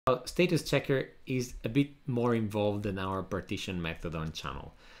Status checker is a bit more involved than our partition method on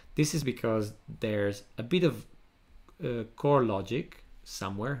channel. This is because there's a bit of core logic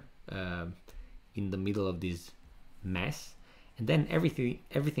somewhere in the middle of this mess, and then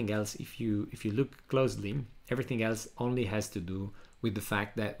everything else, if you look closely, everything else only has to do with the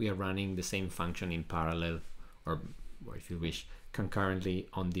fact that we are running the same function in parallel, or if you wish, concurrently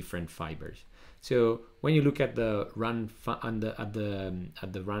on different fibers. So when you look at the run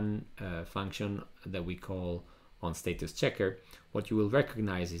function that we call on status checker, what you will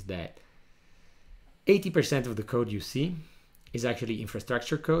recognize is that 80% of the code you see is actually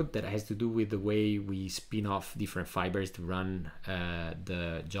infrastructure code that has to do with the way we spin off different fibers to run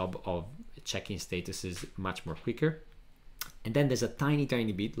the job of checking statuses much more quicker. And then there's a tiny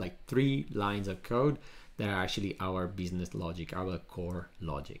bit, like 3 lines of code, that are actually our business logic, our core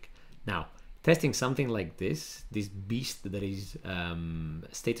logic. Now, testing something like this beast that is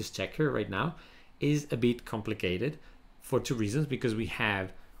status checker right now is a bit complicated for 2 reasons. Because we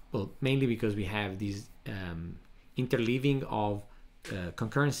have, well, mainly because we have these interleaving of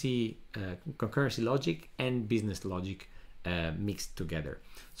concurrency logic and business logic mixed together.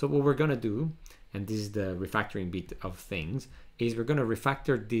 So what we're gonna do, and this is the refactoring bit of things, is we're gonna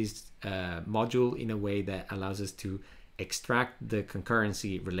refactor this module in a way that allows us to extract the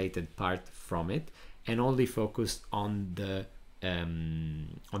concurrency related part from it and only focus on the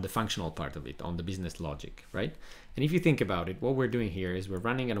functional part of it, on the business logic, right? And if you think about it, what we're doing here is we're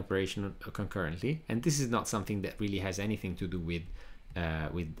running an operation concurrently, and this is not something that really has anything to do with a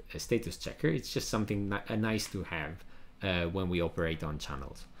status checker. It's just something nice to have when we operate on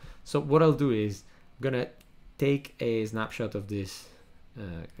channels. So what I'll do is I'm gonna take a snapshot of this,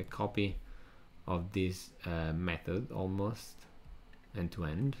 a copy of this method, almost end to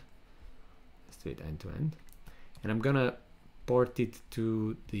end. Let's do it end to end, and I'm gonna port it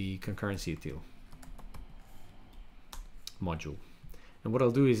to the concurrency util module. And what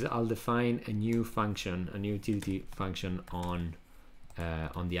I'll do is I'll define a new function, a new utility function on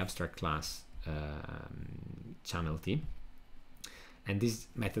the abstract class channel t, and this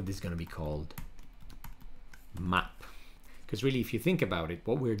method is going to be called map. Because really, if you think about it,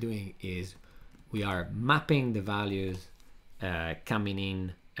 what we're doing is we are mapping the values coming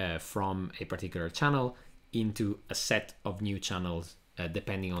in from a particular channel into a set of new channels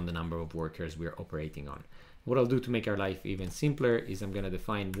depending on the number of workers we're operating on. What I'll do to make our life even simpler is I'm going to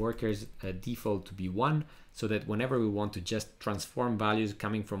define workers default to be 1, so that whenever we want to just transform values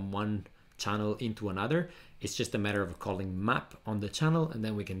coming from one channel into another, it's just a matter of calling map on the channel, and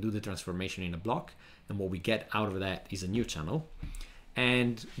then we can do the transformation in a block, and what we get out of that is a new channel.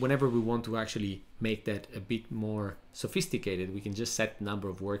 And whenever we want to actually make that a bit more sophisticated, we can just set the number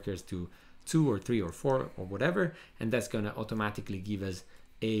of workers to 2 or 3 or 4 or whatever, and that's going to automatically give us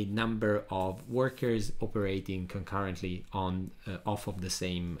a number of workers operating concurrently on off of the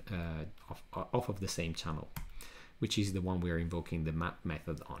same channel, which is the one we are invoking the map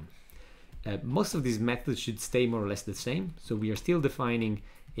method on. Most of these methods should stay more or less the same. So we are still defining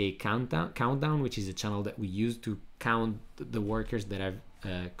a countdown, which is a channel that we use to count the workers that have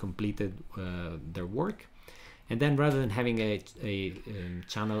completed their work. And then rather than having a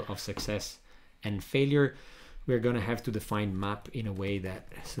channel of success and failure, we're going to have to define map in a way that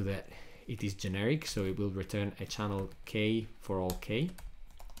so that it is generic. So it will return a channel k for all k.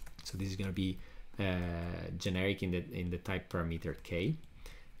 So this is going to be generic in the type parameter k,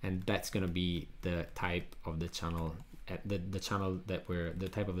 and that's going to be the type of the channel the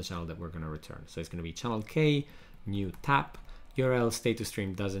type of the channel that we're going to return. So it's going to be channel k new tap. URL status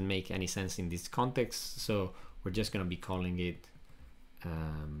stream doesn't make any sense in this context, so we're just going to be calling it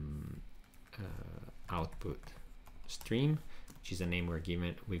output stream, which is a name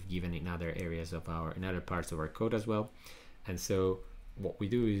we've given in other areas of in other parts of our code as well. And so what we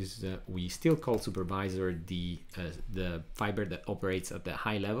do is we still call supervisor the fiber that operates at the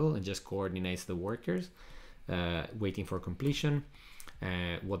high level and just coordinates the workers waiting for completion.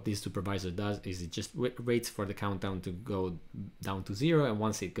 What this supervisor does is it just waits for the countdown to go down to 0, and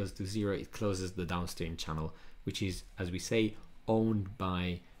once it goes to 0, it closes the downstream channel, which is, as we say, owned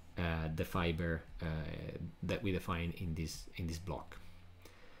by the fiber that we define in this block.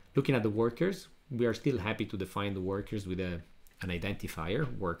 Looking at the workers, we are still happy to define the workers with an identifier,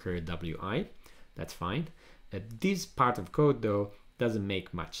 worker wi. That's fine. This part of code, though, doesn't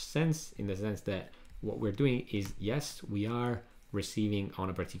make much sense, in the sense that what we're doing is, yes, we are receiving on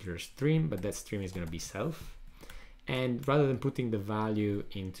a particular stream, but that stream is going to be self. And rather than putting the value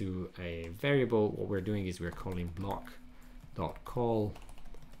into a variable, what we're doing is we're calling block.call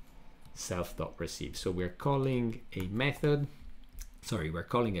self.receive. So we're calling a method we're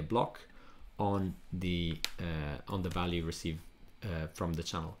calling a block on the value received from the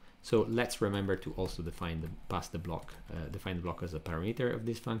channel. So let's remember to also define define the block as a parameter of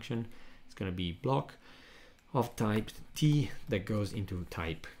this function. It's going to be block of type T that goes into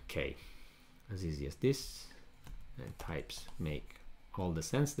type K. As easy as this. And types make all the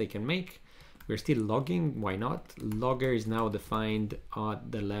sense they can make. We're still logging, why not? Logger is now defined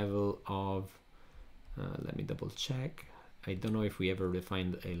at the level of, let me double check. I don't know if we ever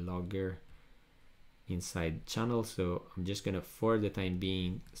defined a logger inside channel, so I'm just gonna, for the time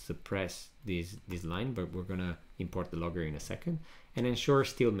being, suppress this line, but we're gonna import the logger in a second. And ensure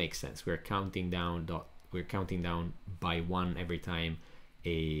still makes sense. We're counting down by 1 every time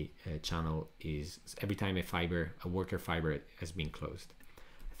a channel is, every time a worker fiber has been closed.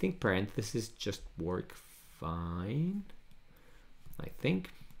 I think parentheses just work fine, I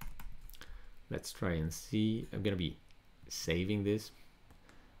think. Let's try and see. I'm gonna be saving this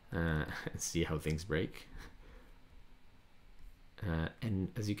and see how things break. And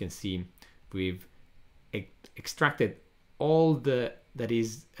as you can see, we've extracted all that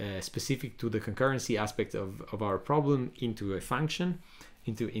is specific to the concurrency aspect of our problem into a function,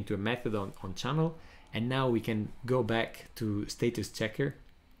 into a method on channel. And now we can go back to status checker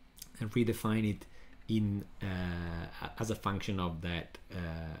and redefine it in as a function of that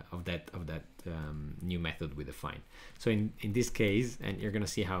new method we defined. So in this case, and you're gonna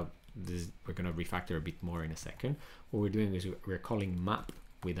see how we're gonna refactor a bit more in a second. What we're doing is we're calling map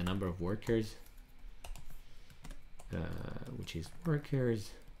with a number of workers, which is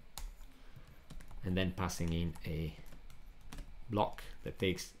workers, and then passing in a block that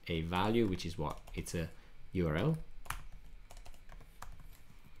takes a value, which is what? It's a URL.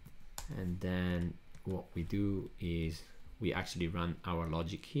 And then what we do is we actually run our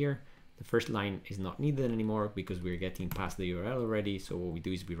logic here. The first line is not needed anymore because we're getting past the URL already. So what we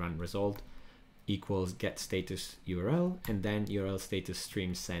do is we run result equals get status URL, and then URL status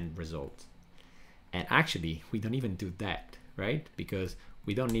stream send result. And actually we don't even do that, right? Because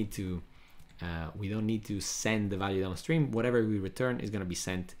we don't need to send the value downstream. Whatever we return is going to be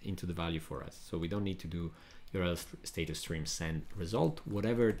sent into the value for us. So we don't need to do URL status stream send result.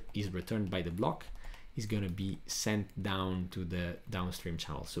 Whatever is returned by the block is going to be sent down to the downstream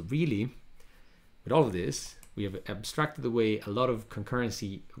channel. So really, with all of this, we have abstracted away a lot of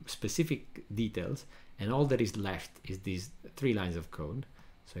concurrency specific details, and all that is left is these 3 lines of code.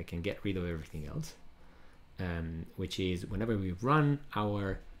 So I can get rid of everything else, which is whenever we run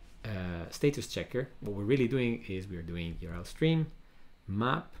our status checker, what we're really doing is we're doing URL stream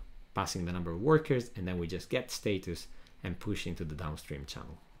map, passing the number of workers, and then we just get status and push into the downstream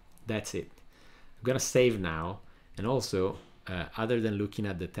channel. That's it. I'm gonna save now, and also other than looking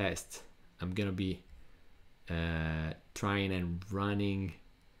at the test, I'm gonna be trying and running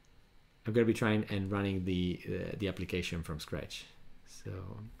the application from scratch. So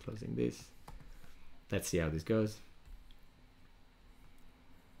I'm closing this. Let's see how this goes.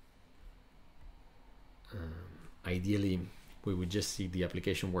 Ideally, we would just see the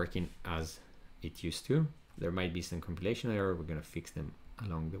application working as it used to. There might be some compilation error. We're gonna fix them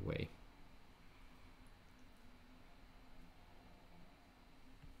along the way.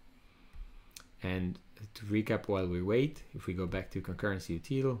 And to recap while we wait, if we go back to concurrency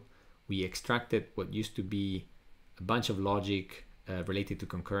util, we extracted what used to be a bunch of logic related to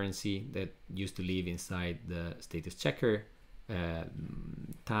concurrency that used to live inside the status checker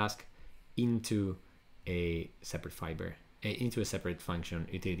task into a separate fiber, into a separate function,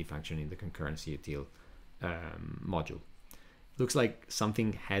 utility function in the concurrency util module. Looks like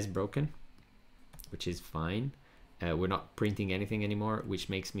something has broken, which is fine. We're not printing anything anymore, which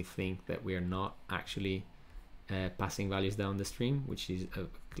makes me think that we are not actually passing values down the stream, which is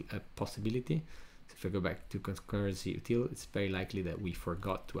a possibility. So if I go back to concurrency util, it's very likely that we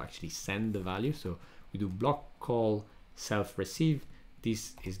forgot to actually send the value. So we do block call self receive.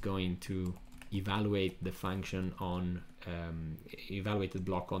 This is going to evaluate the function on evaluate the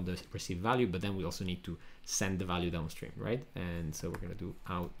block on the receive value, but then we also need to send the value downstream, right? And so we're going to do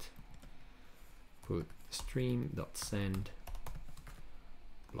output stream.send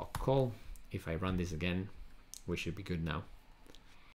block call. If I run this again, we should be good now.